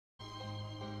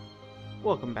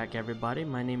Welcome back everybody,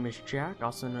 my name is Jack,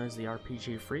 also known as the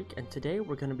RPG Freak, and today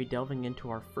we're going to be delving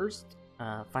into our first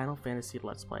Final Fantasy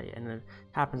Let's Play, and it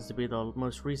happens to be the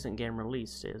most recent game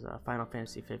released is Final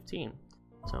Fantasy 15.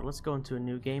 So let's go into a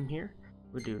new game here.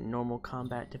 We'll do normal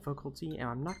combat difficulty, and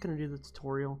I'm not going to do the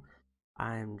tutorial,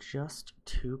 I'm just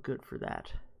too good for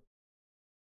that.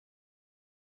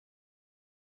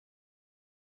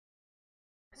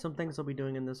 Some things I'll be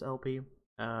doing in this LP,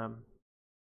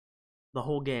 the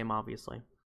whole game obviously.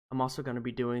 I'm also going to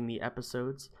be doing the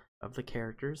episodes of the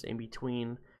characters in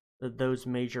between those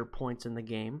major points in the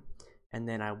game, and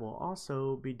then I will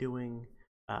also be doing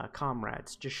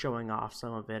Comrades, just showing off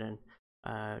some of it and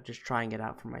just trying it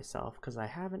out for myself because I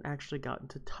haven't actually gotten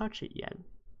to touch it yet,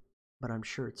 but I'm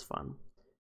sure it's fun.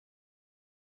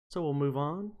 So we'll move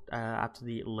on after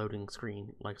the loading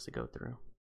screen likes to go through.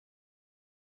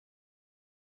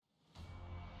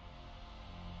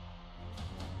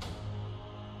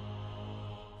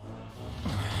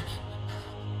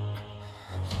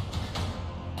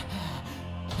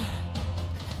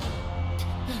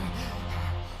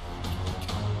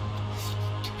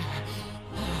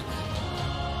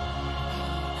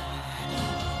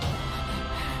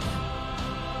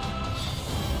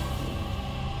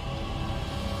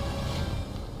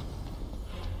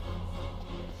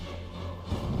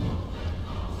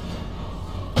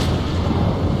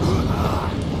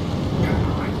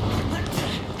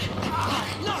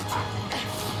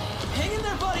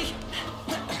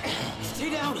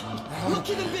 We'll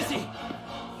keep him busy!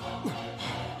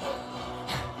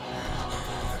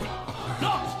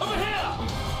 Noct, over here!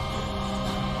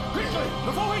 Quickly,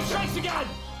 before he strikes again!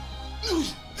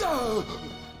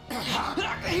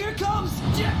 Here comes!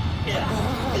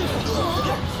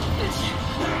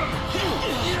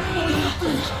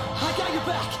 I got your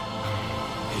back!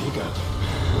 Here you go.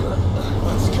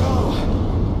 Let's go!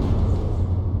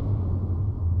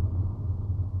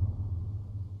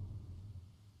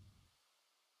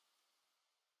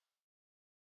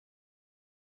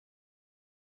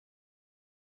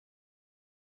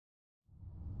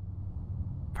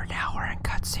 For now we're in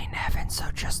cutscene heaven, so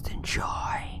just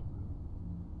enjoy.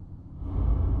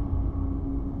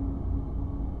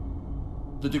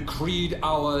 The decreed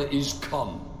hour is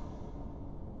come.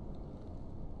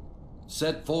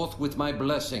 Set forth with my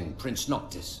blessing, Prince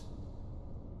Noctis.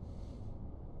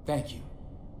 Thank you,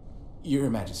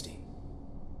 Your Majesty.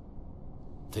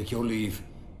 Take your leave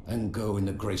and go in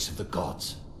the grace of the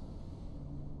gods.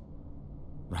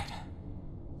 Right.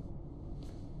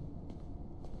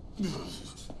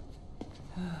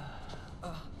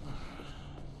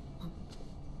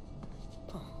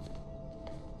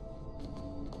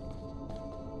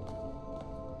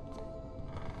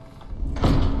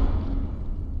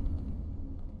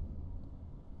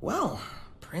 Well,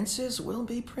 princes will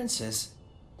be princes.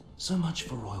 So much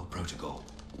for royal protocol.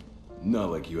 Not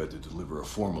like you had to deliver a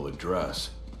formal address.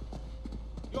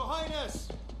 Your Highness!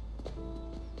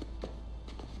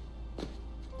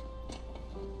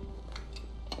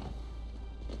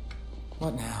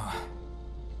 What now?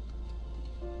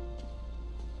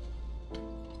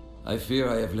 I fear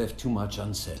I have left too much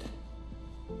unsaid.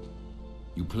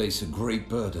 You place a great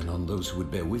burden on those who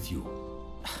would bear with you.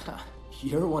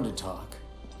 You're one to talk.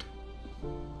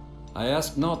 I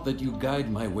ask not that you guide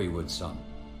my wayward son,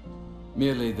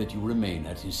 merely that you remain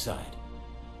at his side.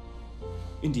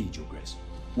 Indeed, Your Grace.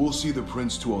 We'll see the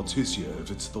prince to Alticia if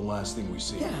it's the last thing we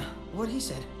see. Yeah, what he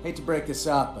said. Hate to break this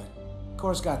up, but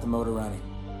Kor's got the motor running.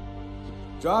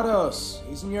 Drados,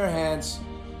 he's in your hands.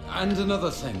 And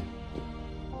another thing.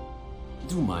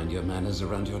 Do mind your manners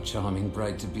around your charming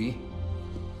bride-to-be.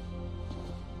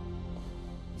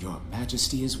 Your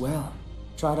Majesty as well.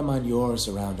 Try to mind yours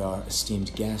around our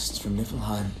esteemed guests from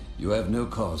Niflheim. You have no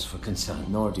cause for concern.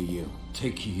 Nor do you.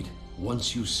 Take heed.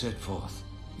 Once you set forth,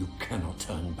 you cannot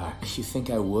turn back. You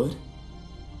think I would?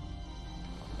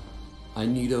 I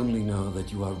need only know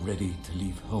that you are ready to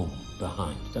leave home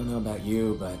behind. Don't know about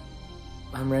you, but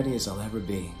I'm ready as I'll ever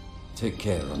be. Take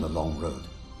care on the long road.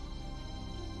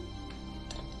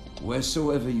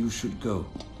 Wheresoever you should go,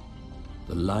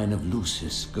 the line of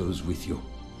Lucis goes with you.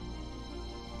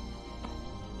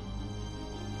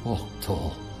 Walk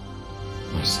tall,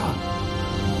 my son.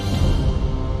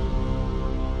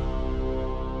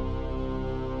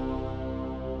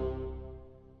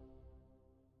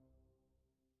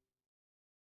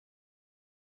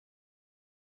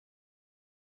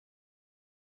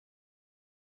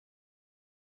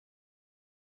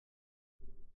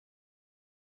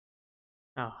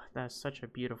 Oh, that's such a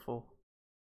beautiful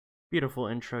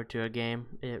intro to a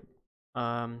game. It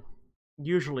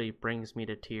usually brings me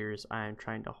to tears. I am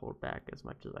trying to hold back as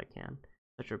much as I can.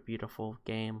 Such a beautiful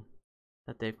game.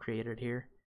 that they've created here.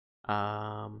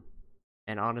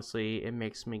 And honestly, it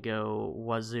makes me go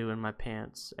wazoo in my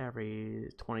pants every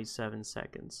 27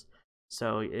 seconds.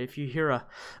 So if you hear a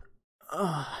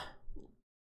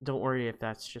don't worry if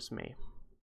that's just me,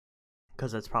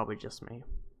 because that's probably just me.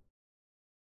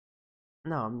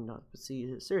 No, I'm not.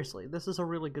 See, seriously, this is a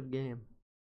really good game.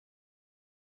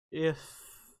 If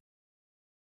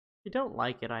you don't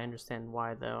like it, I understand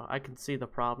why, though. I can see the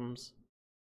problems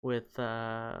with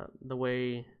the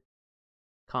way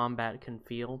combat can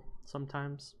feel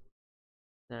sometimes.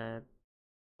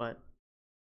 But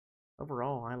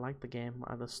overall, I like the game.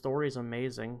 The story's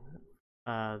amazing.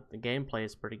 The gameplay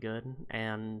is pretty good,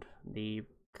 and the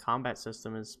combat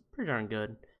system is pretty darn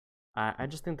good. I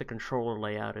just think the controller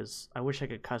layout is. I wish I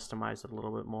could customize it a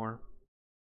little bit more,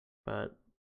 but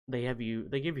they give you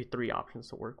 3 options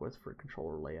to work with for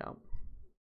controller layout,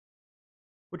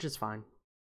 which is fine.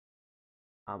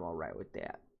 I'm all right with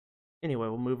that. Anyway,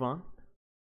 we'll move on.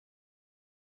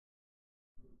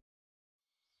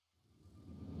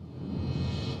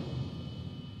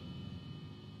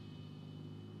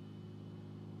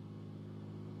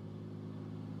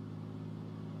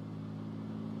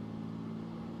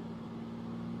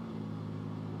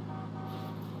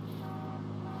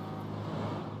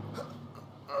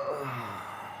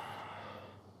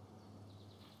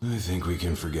 I think we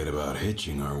can forget about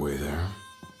hitching our way there.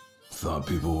 Thought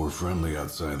people were friendly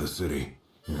outside the city.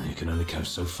 You can only go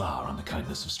so far on the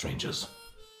kindness of strangers.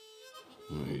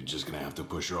 You're just gonna have to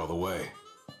push her all the way.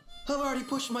 I've already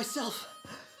pushed myself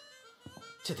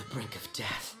to the brink of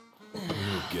death.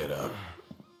 Get up.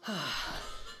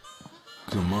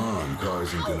 Come on, car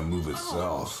isn't gonna move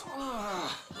itself.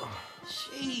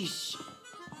 Sheesh.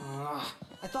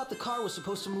 I thought the car was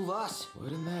supposed to move us.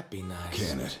 Wouldn't that be nice?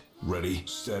 Can it? Ready,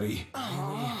 steady.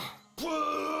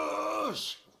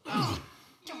 Push!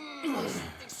 This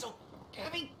thing's so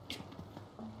heavy.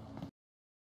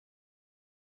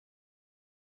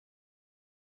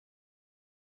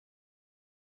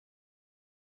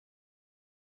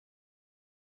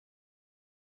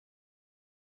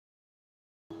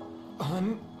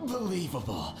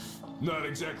 Unbelievable. Not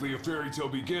exactly a fairy tale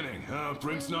beginning, huh,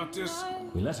 Prince Noctis?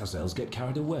 We let ourselves get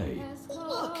carried away.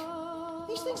 Look,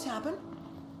 these things happen.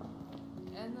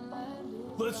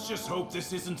 Let's just hope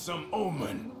this isn't some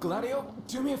omen. Gladio,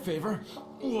 do me a favor.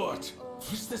 What?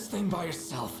 Push this thing by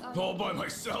yourself. All by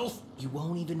myself? You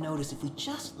won't even notice if we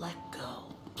just let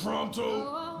go.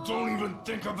 Pronto? Don't even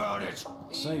think about it.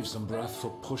 Save some breath for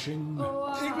pushing.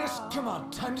 Ignis, come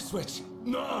on, time to switch.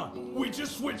 Nuh-uh. We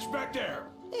just switched back there.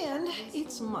 And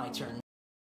it's my turn.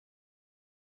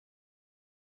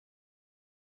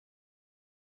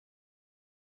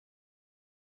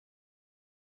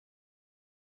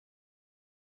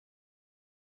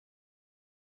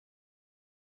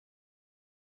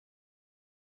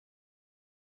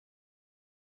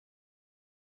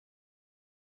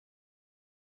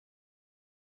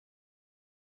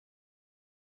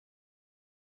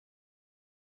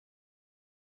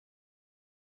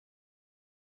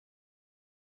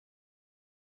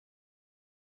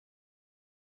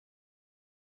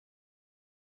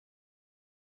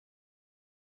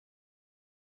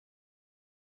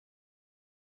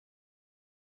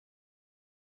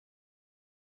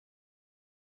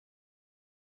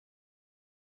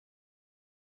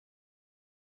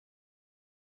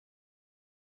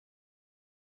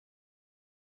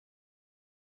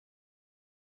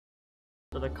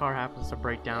 So the car happens to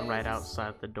break down right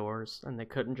outside the doors, and they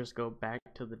couldn't just go back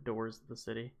to the doors of the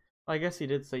city. Well, I guess he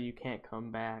did say you can't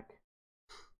come back.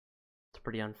 It's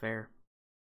pretty unfair.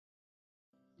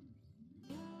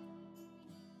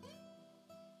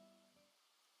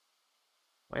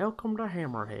 Welcome to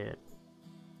Hammerhead.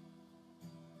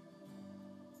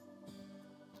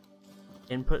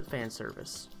 Input fan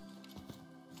service.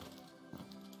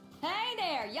 Hey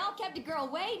there, y'all kept a girl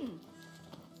waiting.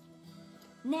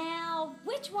 Now,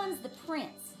 which one's the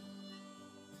prince?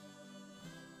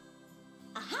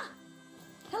 Aha!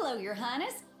 Hello, your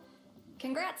highness.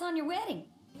 Congrats on your wedding.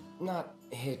 Not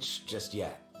hitched just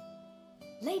yet.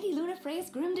 Lady Lunafrey's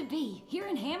groom-to-be, here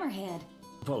in Hammerhead.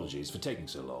 Apologies for taking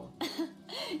so long.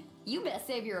 You best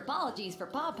save your apologies for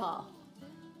Pawpaw.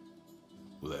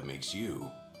 Well, that makes you.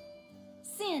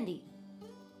 Cindy,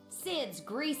 Sid's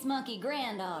grease monkey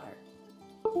granddaughter.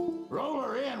 Roll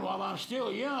her in while I'm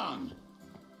still young.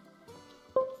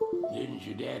 Didn't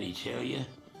your daddy tell you?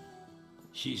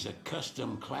 She's a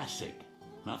custom classic,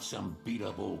 not some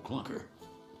beat-up old clunker.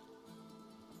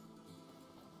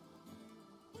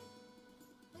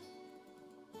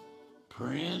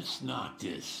 Prince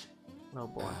Noctis. Oh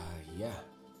boy. Yeah.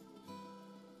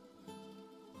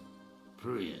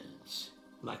 Prince,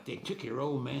 Like they took your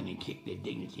old man and kicked the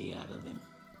dignity out of him.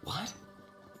 What?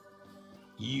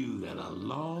 You got a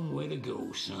long way to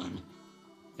go, son.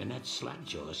 And that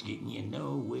slackjaw's getting you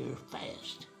nowhere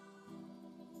fast.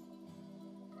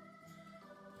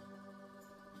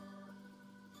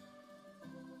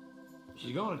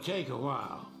 She's gonna take a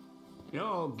while.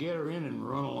 Y'all get her in and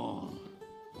run along.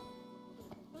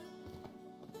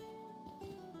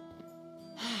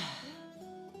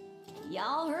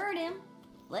 Y'all heard him.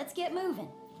 Let's get moving.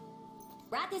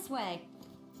 Right this way.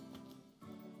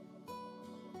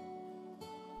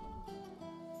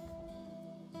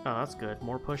 Oh, that's good.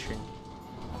 More pushing.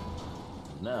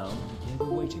 Now, we play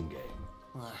the waiting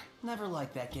game. Never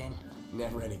liked that game.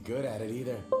 Never any good at it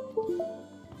either.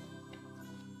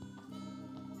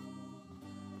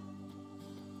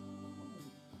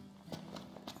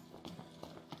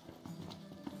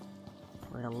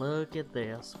 Well, look at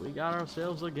this. We got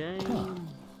ourselves a game.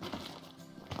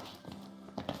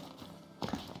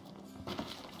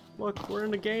 Look, we're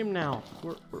in the game now.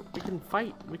 We can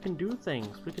fight. We can do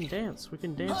things. We can dance. We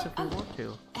can dance if we want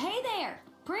to. Hey there,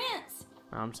 Prince.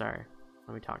 Oh, I'm sorry.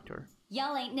 Let me talk to her.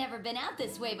 Y'all ain't never been out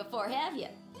this way before, have you?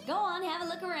 Go on, have a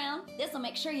look around. This'll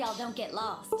make sure y'all don't get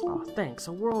lost. Oh, thanks.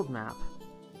 A world map.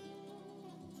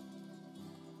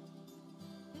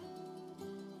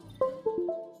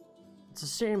 It's a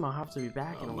shame I'll have to be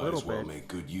back in a Might little as well bit make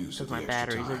good use because of the my extra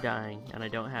batteries are time. dying and I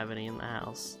don't have any in the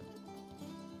house.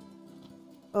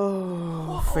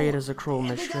 Oh, fate is a cruel And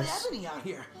mistress. they got Ebony out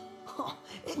here. Oh,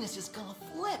 Ignis is gonna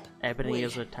flip. Ebony Wait,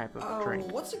 is a type of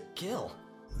drink. What's a gill?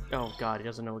 Oh god, he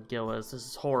doesn't know what gill is. This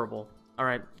is horrible.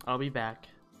 Alright, I'll be back.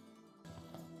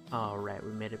 Alright,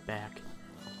 we made it back.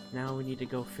 Now we need to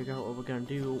go figure out what we're gonna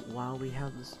do while we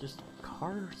have this just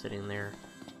car sitting there.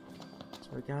 So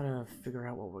we gotta figure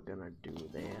out what we're gonna do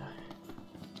there.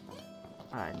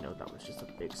 I know that was just a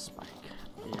big spike.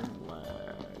 In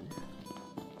lag.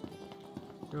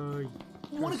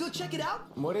 Wanna go check it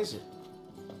out? What is it?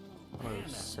 Hello,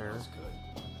 sir.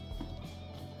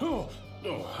 Oh,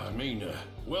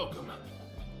 welcome.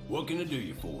 What can I do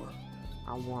you for?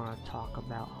 I wanna talk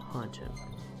about hunting.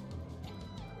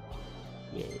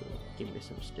 Yeah, give me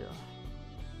some stuff.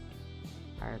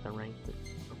 Higher the rank that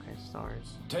okay,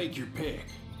 stars. Take your pick.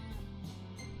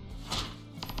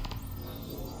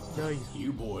 No,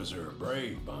 You boys are a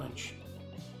brave bunch.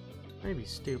 maybe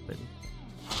stupid.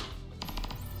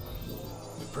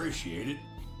 Appreciate it.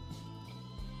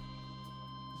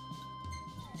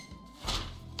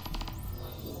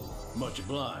 Much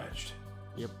obliged.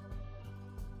 Yep.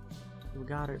 We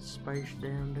got it, Space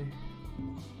Dandy.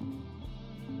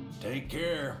 Take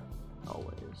care.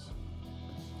 Always.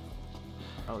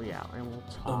 Oh yeah, and we'll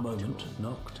talk A to moment, him.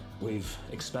 Noct. We've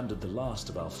expended the last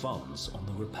of our funds on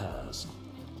the repairs.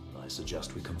 I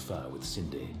suggest we confer with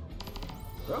Cindy.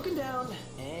 Broken down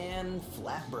and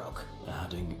flat broke.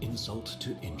 Adding insult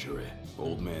to injury.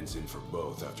 Old man's in for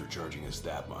both after charging us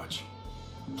that much.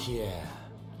 Yeah,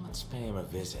 let's pay him a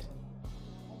visit.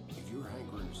 If you're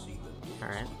hankering to see the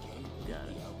Alright, got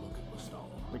it.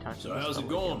 We talked to So this how's it fella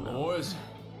going, again, though. boys?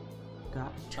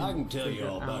 Got to I can tell you figure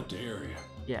all about out- the area.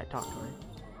 Yeah, talk to me.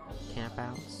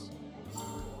 Campouts.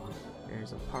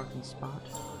 There's a parking spot.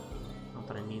 Not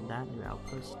that I need that. New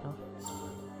outpost stuff.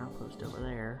 Outpost over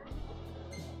there.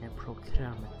 And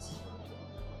procurements.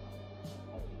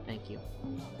 Thank you.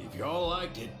 If y'all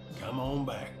liked it, come on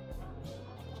back.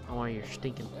 I want your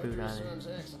stinking food out of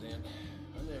there. accident,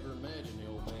 I never imagined the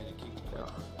old man had kicked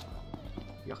Ugh.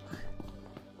 Yuck.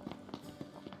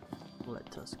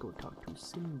 Let us go talk to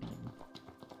Cindy.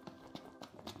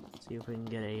 See if we can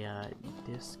get a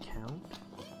discount.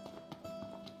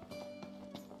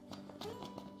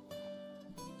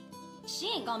 She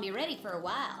ain't gonna be ready for a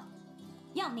while.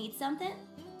 Y'all need something?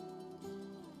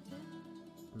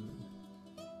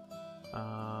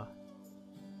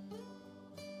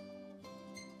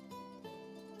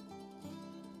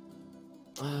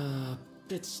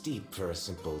 Bit steep for a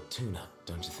simple tune-up,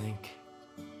 don't you think?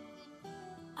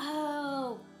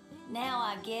 Oh, now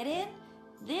I get it.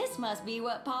 This must be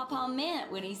what Papa meant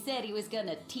when he said he was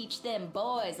gonna teach them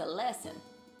boys a lesson.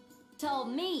 Told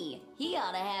me he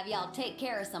ought to have y'all take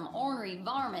care of some ornery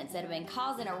varmints that have been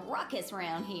causing a ruckus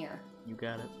around here. You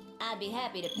got it. I'd be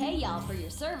happy to pay y'all for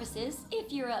your services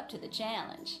if you're up to the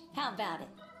challenge. How about it?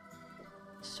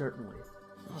 Certainly.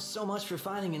 Well, so much for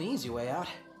finding an easy way out.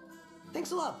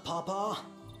 Thanks a lot, Pawpaw.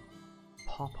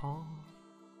 Pawpaw.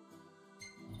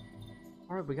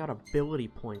 Alright, we got ability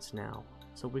points now.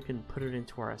 So we can put it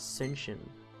into our ascension.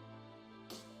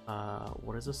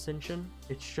 What is ascension?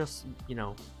 It's just, you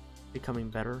know, becoming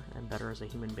better and better as a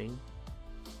human being.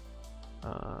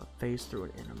 Phase through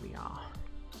an enemy.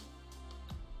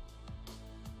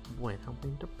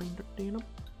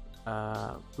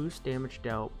 Boost damage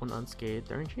dealt when unscathed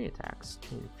during chain attacks.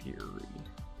 Chain Fury.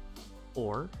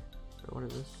 Or, what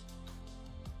is this?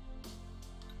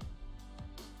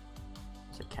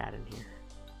 There's a cat in here.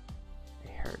 I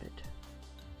heard it.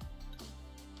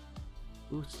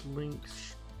 Boost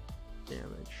links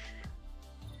damage.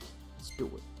 Let's do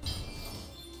it.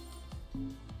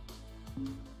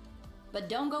 But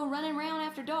don't go running around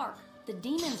after dark. The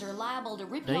demons are liable to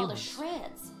rip you all to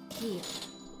shreds. Here,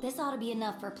 this ought to be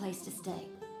enough for a place to stay.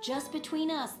 Just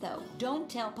between us, though. Don't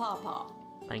tell Pawpaw.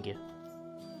 Thank you.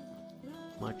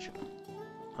 Much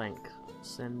thank.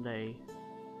 Send a.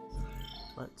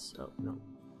 Let's. Oh no.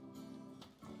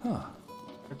 Huh.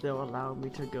 If they'll allow me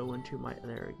to go into my.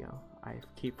 There we go. I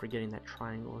keep forgetting that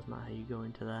triangle is not how you go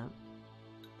into that.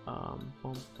 Boom,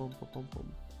 boom, boom, boom,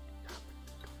 boom.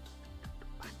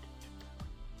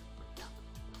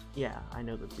 Yeah, I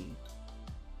know the beat.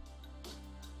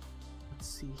 Let's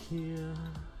see here.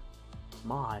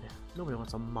 Mod. Nobody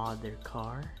wants to mod their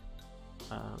car.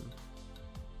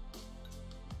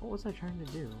 What was I trying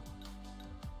to do?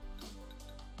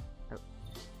 Oh.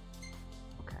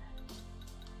 Okay.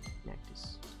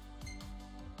 Nectus.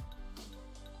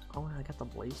 Oh, and I got the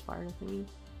blaze fire thingy?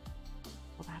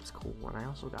 Well, that's cool. And I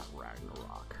also got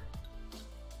Ragnarok.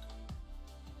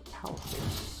 Powerful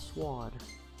sword.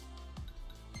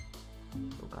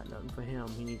 Don't got nothing for him.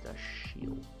 He needs a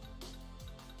shield.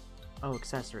 Oh,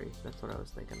 accessory. That's what I was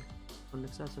thinking. An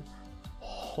accessory.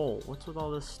 Oh, what's with all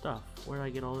this stuff? Where did I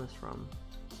get all this from?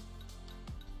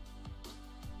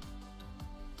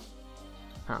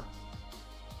 Huh.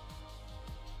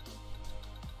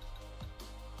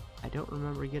 I don't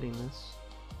remember getting this.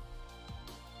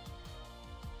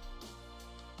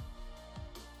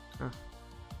 Huh.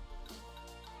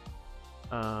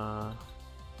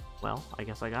 Well, I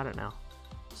guess I got it now.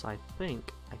 So I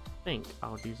think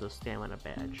I'll use a stamina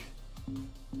badge.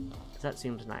 'Cause that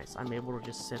seems nice. I'm able to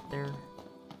just sit there,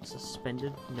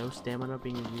 suspended, no stamina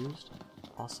being used.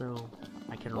 Also,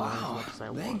 I can run as much as I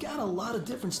They want. got a lot of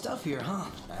different stuff here, huh?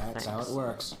 That's how it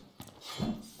works.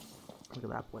 Look at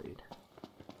that blade.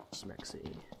 Smexy.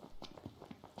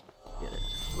 Get it.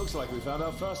 Looks like we found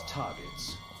our first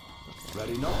targets.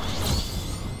 Ready, knock?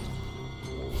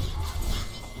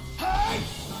 Hey!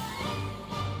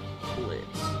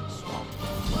 Blitz. Swamp.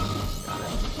 Got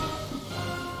it.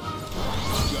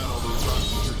 Got all those rocks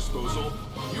at your disposal?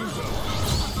 Use them!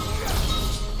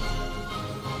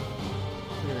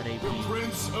 Look at that AP.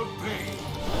 Prince of Pain!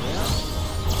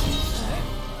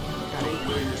 Got Don't AP.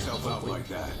 wear yourself out like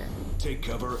that. Take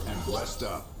cover and rest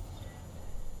up.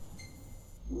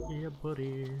 Yeah,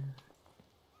 buddy.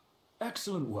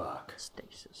 Excellent work.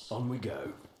 Stasis. On we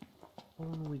go.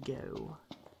 On we go.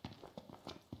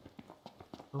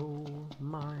 Oh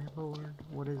my lord,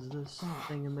 what is this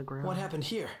thing in the ground? What happened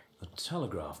here? The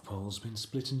telegraph pole's been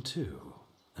split in two.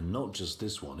 And not just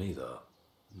this one either.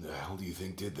 The hell do you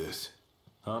think did this?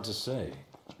 Hard to say.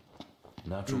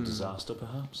 Natural disaster,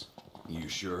 perhaps? You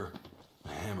sure?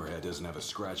 The hammerhead doesn't have a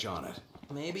scratch on it.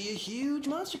 Maybe a huge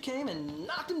monster came and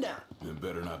knocked him down. It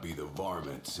better not be the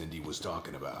varmint Cindy was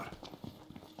talking about.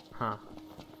 Huh.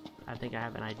 I think I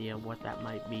have an idea of what that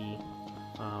might be.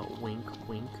 Wink,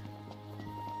 wink.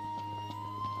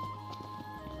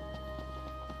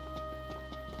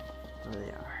 There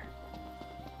they are.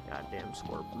 Goddamn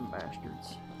scorpion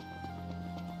bastards.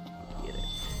 Get it.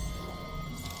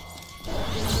 You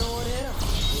know what hit him?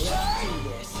 Let's do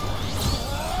this.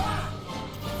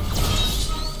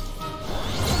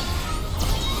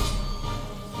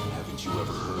 Haven't you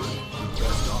ever heard? The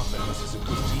best offense is a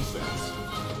good defense.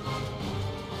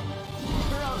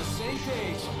 We're on the same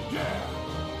page. Yeah!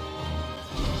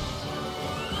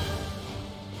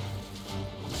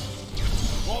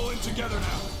 All in together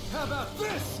now. How about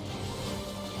this?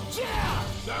 Yeah!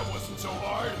 That wasn't so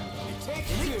hard. It takes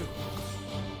two.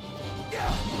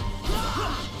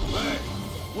 Hey,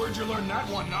 where'd you learn that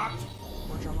one, Knocked?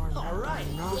 All right.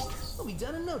 We'll be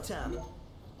done in no time.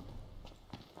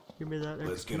 Give me that.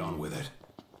 Let's get on with it.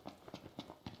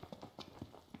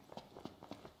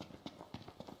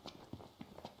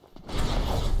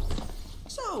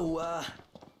 So,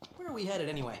 where are we headed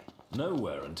anyway?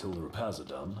 Nowhere until the repairs are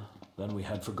done. Then we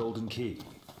head for Golden Key.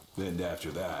 And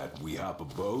after that, we hop a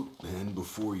boat, and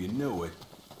before you know it,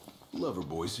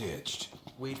 Loverboy's hitched.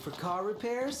 Wait for car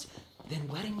repairs, then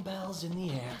wedding bells in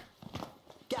the air.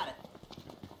 Got it.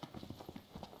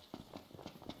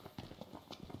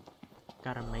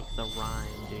 Gotta make the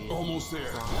rhyme, do you? Almost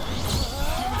there. Rhyme.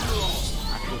 Give it your all. I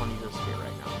actually want to use a spear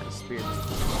right now, because spear is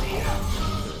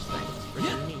this thing. It's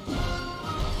freaking neat.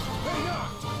 Hey,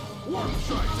 Knocked! Warp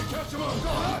strike to catch him off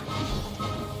guard!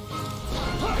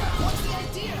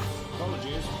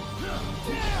 Apologies.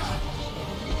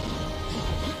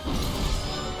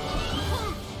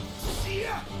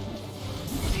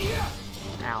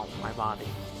 Ow, my body.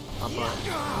 My butt.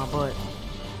 My butt.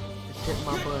 It's hitting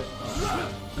my butt.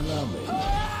 Allow me.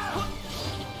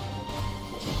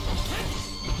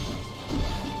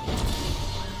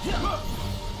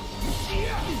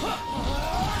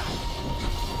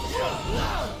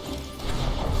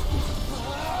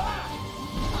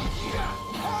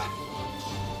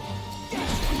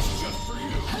 Just for you.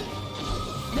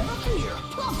 Never fear!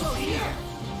 Prompto here!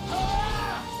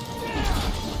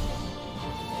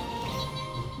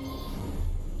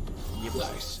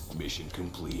 Nice. Mission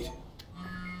complete.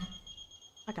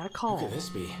 I got a call. Who could this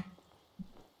be?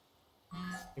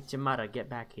 It's your mother. Get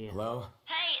back here. Hello?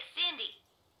 Hey, it's Cindy.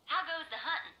 How goes the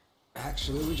hunting?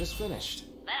 Actually, we just finished.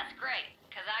 That's great,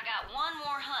 because I got one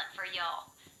more hunt for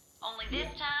y'all. Only this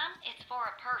time, it's for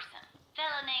a person.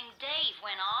 Fella named Dave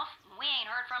went off, and we ain't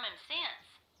heard from him since.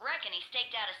 Reckon he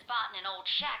staked out a spot in an old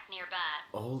shack nearby.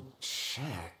 Old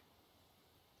shack.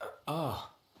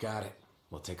 Oh, got it.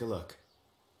 We'll take a look.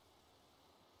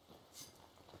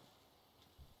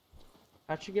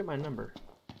 How'd you get my number?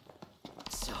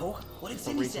 So, what did A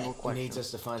Cindy say? reasonable He question. needs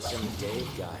us to find some Dave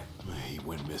guy. He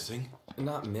went missing?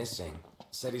 Not missing.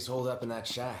 Said he's holed up in that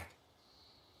shack.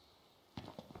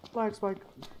 Flag spike.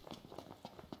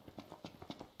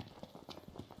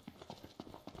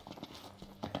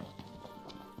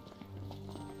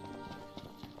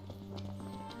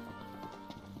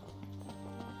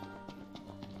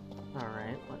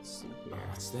 Alright, let's see here.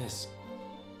 What's this?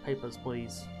 Papers,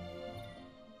 please.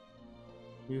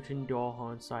 Mutant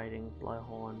Doorhorn sighting,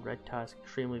 Bloodhorn, Red Tusk,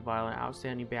 extremely violent,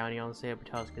 outstanding bounty on the Saber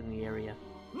Tusk in the area.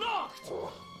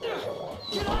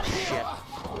 Shit.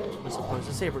 We're supposed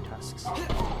to Saber Tusks.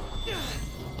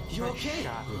 You okay?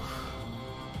 Shot.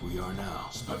 We are now.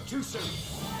 Spoke too soon.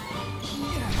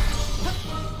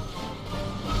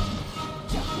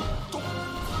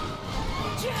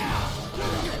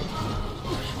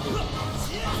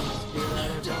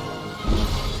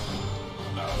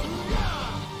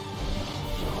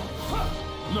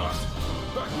 Not.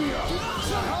 Back me up.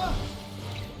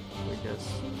 We just...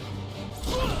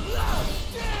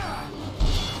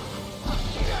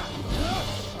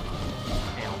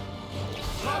 Ow.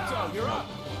 Prompto, you're up.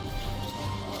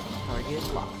 Target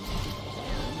locked.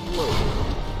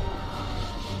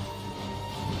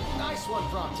 Nice one,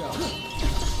 Prompto.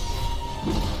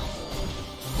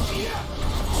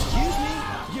 Excuse me?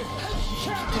 You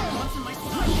can't run from my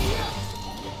side!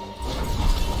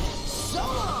 So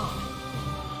long!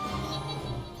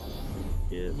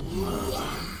 Yeah.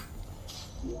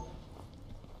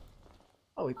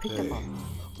 Oh, we picked him up.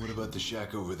 What about the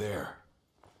shack over there?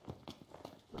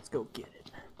 Let's go get it,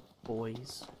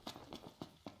 boys.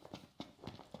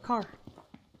 Car.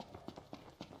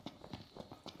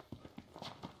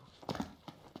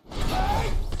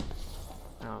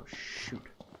 Oh, shoot.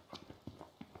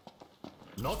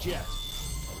 Not yet.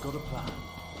 I've got a plan.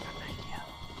 Got an idea.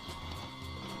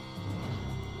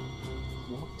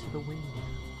 Walk to the wind.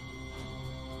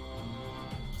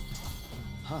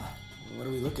 Huh. What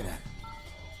are we looking at?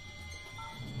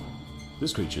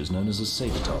 This creature is known as a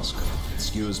saber tusk. It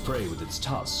skewers prey with its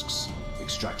tusks,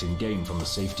 extracting game from the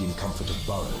safety and comfort of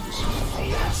burrows.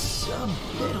 That's a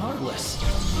bit heartless.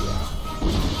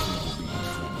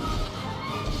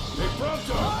 Hey,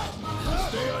 Prompto!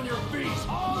 Stay on your feet!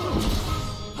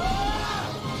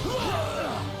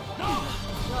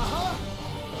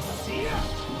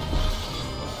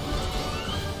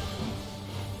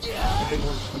 Big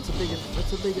one. That's a big one.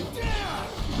 That's a big one.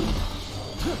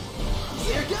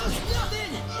 Here goes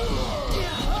nothing!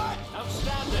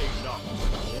 Outstanding, Doc.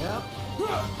 Yep.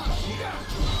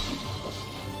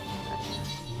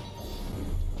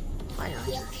 Fire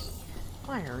energy.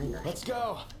 Fire energy. Let's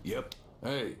go. Yep.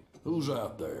 Hey, who's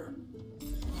out there?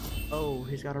 Oh,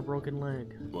 he's got a broken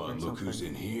leg. Well, or look who's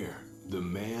something. in here. The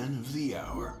man of the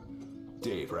hour.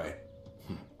 Dave, right?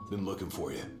 Been looking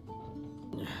for you.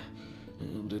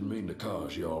 Didn't mean to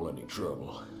cause y'all any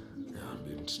trouble. I've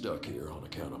been stuck here on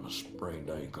account of my sprained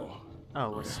ankle.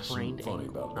 Oh, a sprained Something funny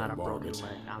ankle, about not them a broken varmints.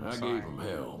 leg. I'm I sorry. gave them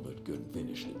hell, but couldn't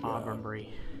finish the job. Auburn.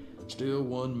 Still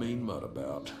one mean mutt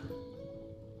about.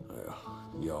 Well,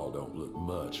 y'all don't look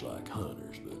much like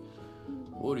hunters, but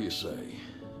what do you say?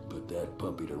 Put that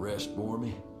puppy to rest for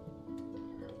me?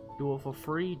 Do it for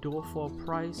free, do it for a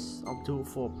price. I'll do it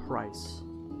for a price.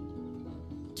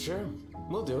 Sure,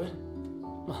 we'll do it.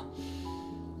 Well,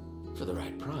 for the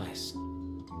right price.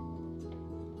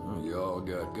 Well, y'all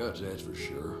got guts, that's for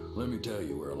sure. Let me tell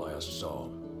you where I last saw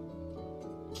him.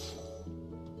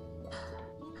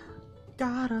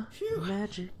 Got a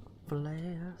magic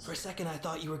flask. For a second, I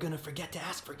thought you were gonna forget to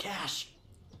ask for cash.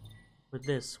 With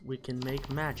this, we can make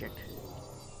magic.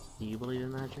 Do you believe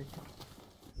in magic?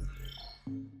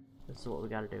 This is what we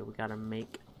gotta do. We gotta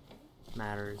make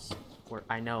matters.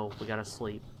 I know, we gotta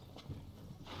sleep.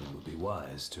 It would be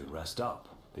wise to rest up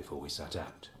before we set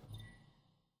out.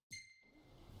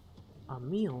 A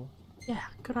meal? Yeah,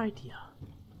 good idea.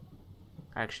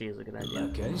 Actually is a good In idea.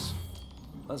 that case,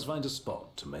 let's find a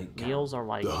spot to make camp. Meals are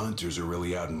like... The hunters are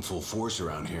really out in full force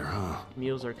around here, huh?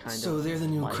 Meals are kind of... So they're the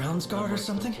new like Crown's Guard the or most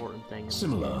something? important thing in this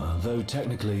Similar, game. though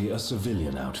technically a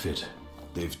civilian outfit.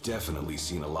 They've definitely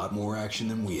seen a lot more action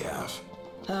than we have.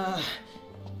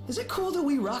 Is it cool that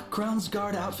we rock Crown's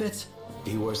Guard outfits?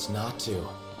 Be worse not to.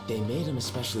 They made them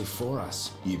especially for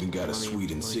us. Even got a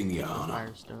sweet insignia on them.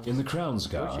 Firestones. In the Crown's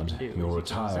What you Guard, can do is your you can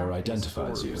attire zap these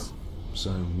identifies you, orbs.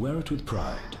 so wear it with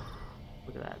pride.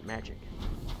 Look at that magic.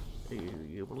 Do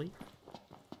you believe?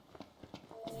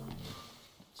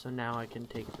 So now I can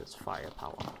take this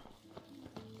firepower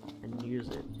and use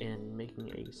it in making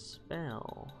a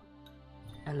spell.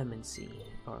 Elemency,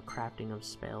 or crafting of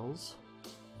spells.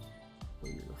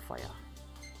 We'll use a fire.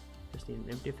 Just need an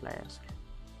empty flask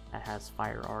that has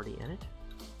fire already in it.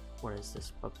 What is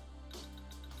this?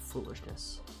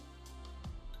 Foolishness.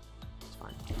 It's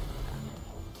fine.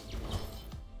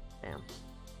 Bam.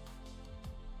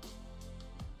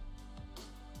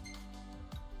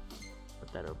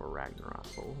 Put that over Ragnarok,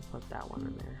 but we'll put that one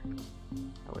in there.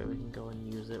 That way we can go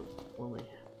and use it when we...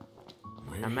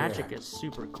 Now magic is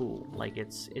super cool. Like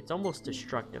it's almost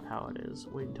destructive how it is.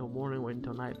 Wait until morning, wait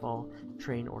until nightfall,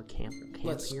 train or camp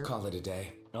Let's here. call it a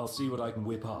day. I'll see what I can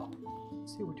whip up.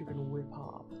 See what you can whip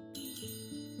up.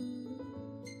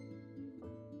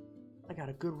 I got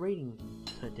a good rating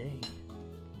today.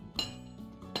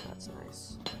 That's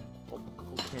nice. Oh,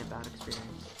 cool camp out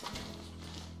experience.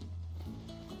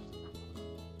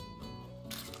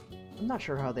 I'm not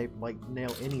sure how they like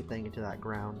nail anything into that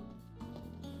ground.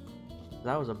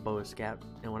 That was a bow scat,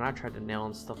 and when I tried to nail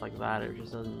and stuff like that, it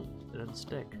just doesn't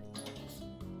stick.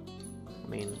 I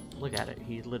mean, look at it.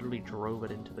 He literally drove it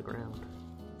into the ground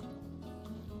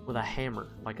with a hammer,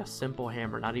 like a simple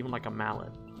hammer, not even like a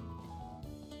mallet.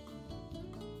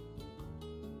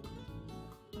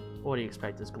 What do you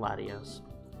expect? This Gladios,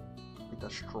 like the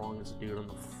strongest dude in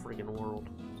the friggin' world.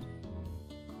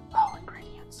 Oh,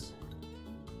 ingredients.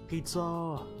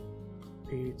 Pizza.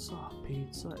 Pizza,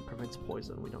 pizza. It prevents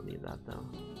poison. We don't need that though.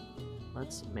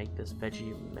 Let's make this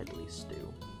veggie medley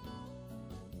stew.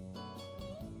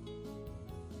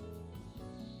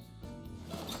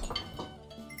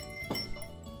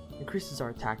 Increases our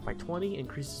attack by 20,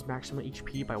 increases maximum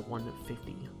HP by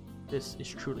 150. This is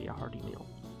truly a hearty meal.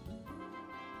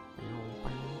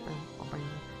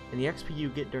 And the XP you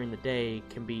get during the day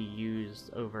can be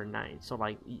used overnight. So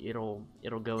like it'll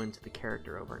go into the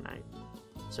character overnight.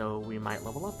 So we might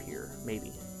level up here,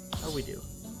 maybe. Oh, we do.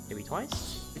 Maybe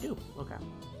twice? We do. Okay.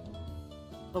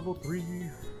 Level 3.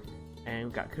 And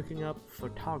we've got cooking up,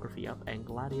 photography up, and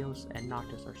Gladios and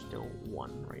Noctis are still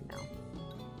 1 right now.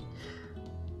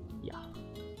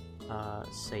 Yeah.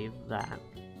 Save that.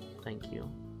 Thank you.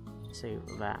 Save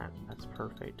that. That's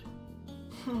perfect.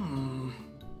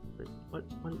 But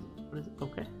what is it?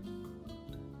 Okay.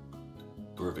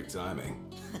 Perfect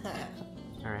timing.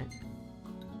 Alright.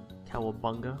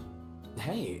 Cowabunga.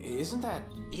 Hey, isn't that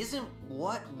Isn't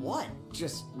what?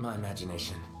 just my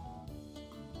imagination?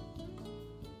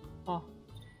 Oh.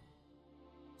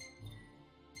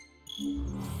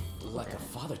 Like a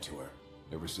father to her.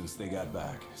 Ever since they got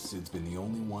back, Sid's been the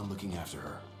only one looking after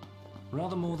her.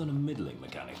 Rather more than a middling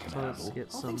mechanic can So let's handle.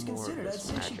 get All some things more of considered, I'd this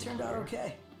say she magic turned out here.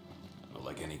 okay. But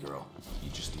like any girl, you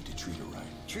just need to treat her right.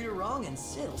 Treat her wrong and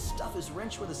Sid'll stuff his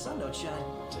wrench where the sun don't shine.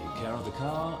 Take care of the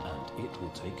car, and it will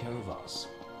take care of us.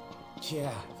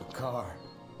 Yeah, the car.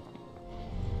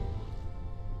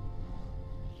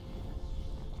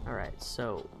 Alright,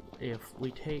 so if we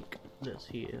take this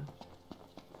here,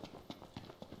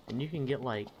 and you can get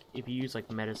like, if you use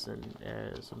like medicine,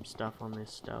 some stuff on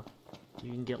this stuff,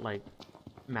 you can get like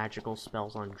magical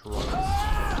spells on drugs.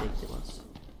 It's ridiculous.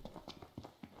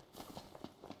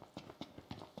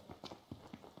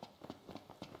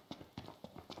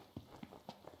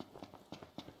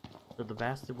 So the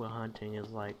bastard we're hunting is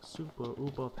like super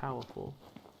uber powerful.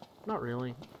 Not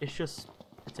really. It's just,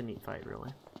 it's a neat fight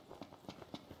really.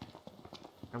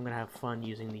 I'm gonna have fun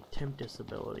using the Tempest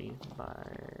ability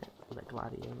that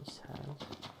Gladios has.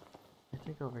 I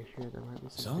think over here there might be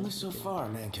It's some only things so we can far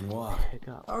man can walk. pick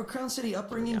up. Our Crown City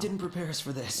upbringing didn't prepare us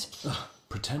for this.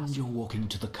 Pretend you're walking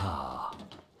to the car.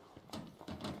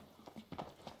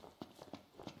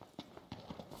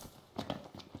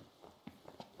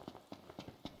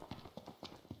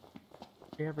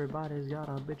 Everybody's got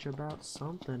a bitch about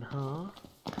something, huh?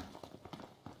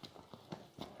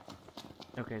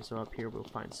 Okay, so up here we'll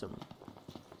find some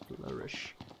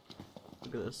flourish.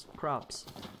 Look at this, crops.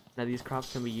 Now these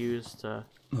crops can be used to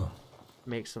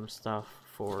make some stuff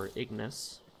for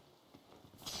Ignis.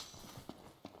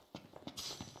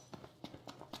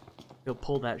 He'll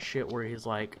pull that shit where he's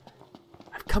like,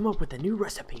 I've come up with a new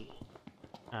recipe.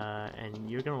 And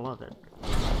you're gonna love it.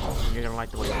 And you're gonna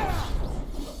like the way it is.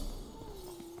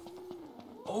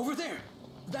 Over there.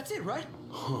 That's it, right?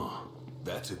 Huh.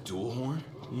 That's a dual horn?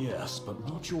 Yes, but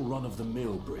not your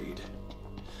run-of-the-mill breed.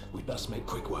 We'd best make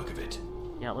quick work of it.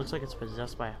 Yeah, it looks like it's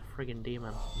possessed by a friggin'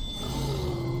 demon.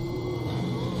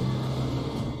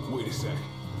 Wait a sec.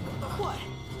 What?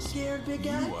 Scared, big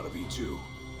guy? You ought to be too.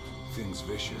 Thing's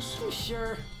vicious. You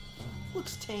sure?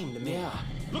 Looks tame to me. Yeah.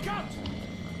 Look out!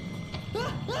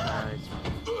 Nice.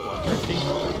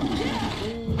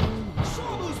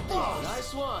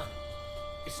 Nice one.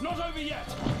 It's not over yet.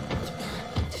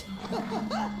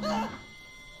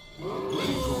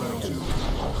 Ready for round two.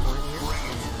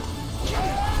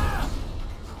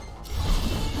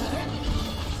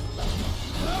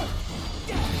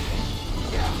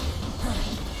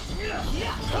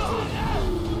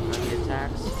 The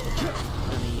attacks. I'm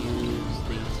gonna use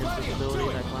the Tempest ability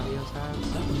that Gladius has.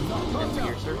 And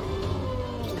Piercer.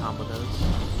 Just combo those.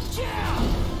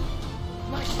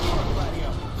 Nice work, Gladio.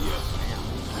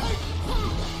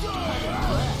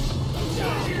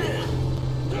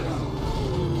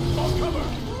 On cover.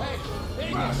 Hey,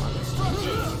 Ignis,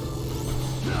 instructions.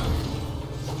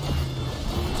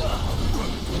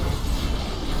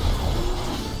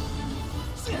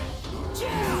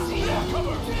 On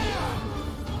cover.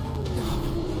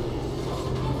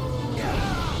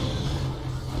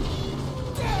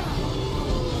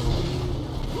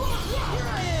 Here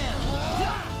I am.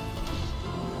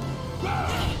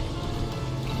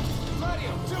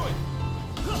 Gladio, do it.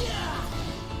 Hell yeah.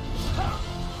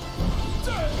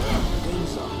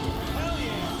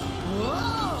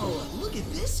 Whoa, look at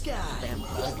this guy.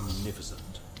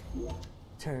 Magnificent.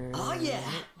 Turn Oh, yeah.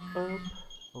 it up.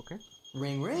 Okay.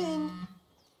 Ring, ring.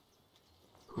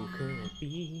 Who could it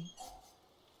be?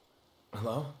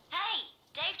 Hello? Hey,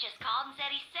 Dave just called and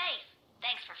said he's safe.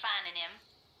 Thanks for finding him.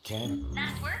 Ken?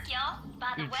 Nice work, y'all.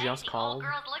 By the You way, just the called? old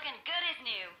girl's looking good as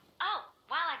new. Oh,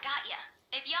 while I got ya,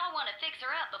 if y'all want to fix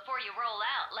her up before you roll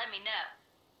out, let me know.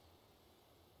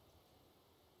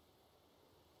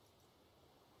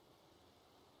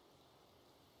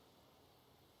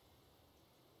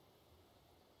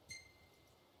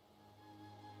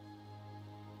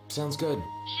 Sounds good.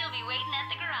 She'll be waiting at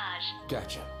the garage.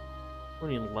 Gotcha.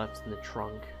 When he left in the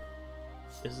trunk.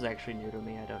 This is actually new to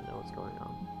me. I don't know what's going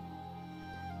on.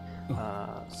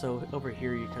 So over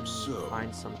here you can So,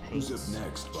 find some paints. who's up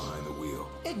next behind the wheel?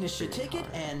 Ignis should take it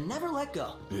and never let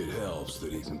go. It helps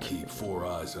that he can keep 4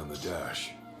 eyes on the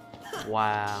dash.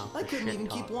 Wow. I the couldn't shit even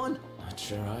talk. keep one. Not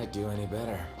sure I'd do any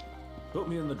better. Put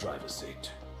me in the driver's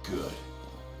seat. Good.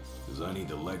 Because I need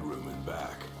the legroom in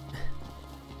back.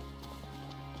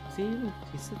 See,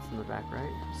 he sits in the back,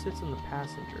 right? He sits in the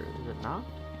passenger, is it not?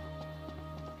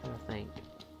 I'm trying to think.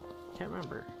 Can't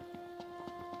remember.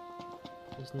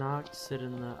 Does Noct sit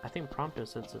in the... I think Prompto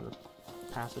sits in the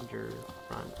passenger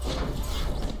front.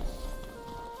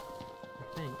 I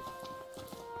think.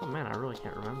 Oh man, I really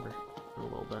can't remember. In a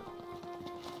little bit.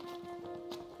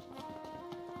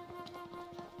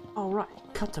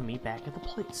 Alright, cut to me back at the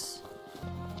place.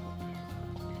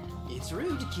 It's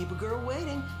rude to keep a girl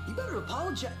waiting. You better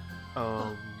apologize.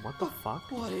 What the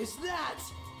fuck? What is that?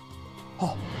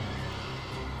 Oh.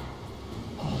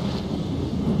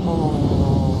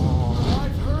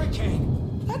 Live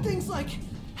hurricane. That thing's like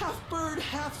half bird,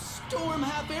 half storm,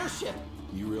 half airship.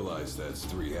 You realize that's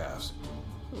 3 halves.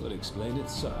 Would explain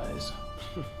its size.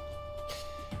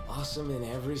 Awesome in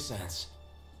every sense.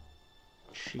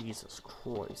 Jesus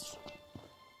Christ.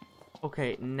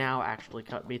 Okay, now actually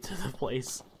cut me to the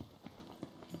place.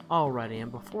 Alrighty,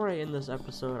 and before I end this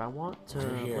episode, I want to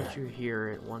let you hear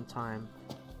it one time,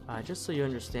 just so you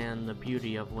understand the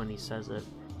beauty of when he says it.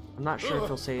 I'm not sure if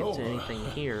he'll say it to anything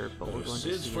here, but we're going to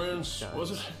Sid's see friends, if he was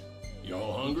does. it?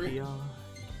 Y'all hungry? Yeah.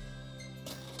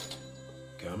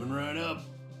 Coming right up.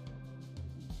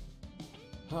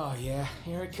 Oh yeah,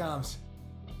 here it comes.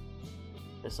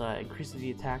 This increases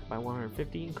the attack by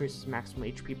 150, increases maximum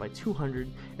HP by 200,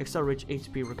 accelerates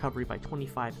HP recovery by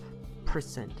 25%.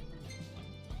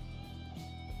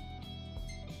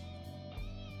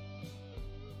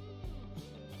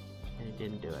 And it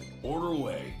didn't do it. Order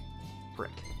away.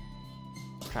 Frick.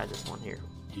 Try this one here.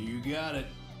 You got it.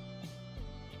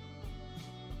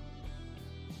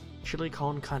 Chili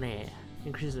con carne.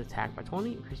 Increases attack by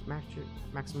 20. Increases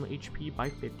maximum HP by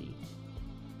 50.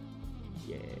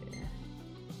 Yeah.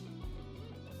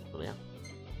 Well, yeah.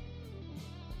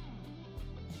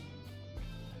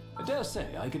 I dare say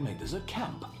I could make this a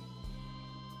camp.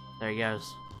 There he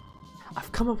goes.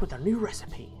 I've come up with a new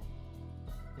recipe.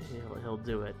 He'll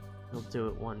do it. He'll do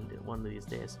it one of these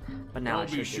days. But now I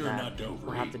should do that.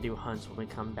 We'll have to do hunts when we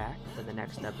come back for the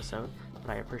next episode.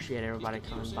 But I appreciate everybody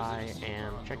coming by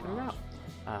and checking it out.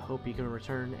 Hope you can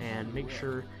return and make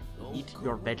sure you eat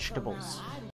your vegetables.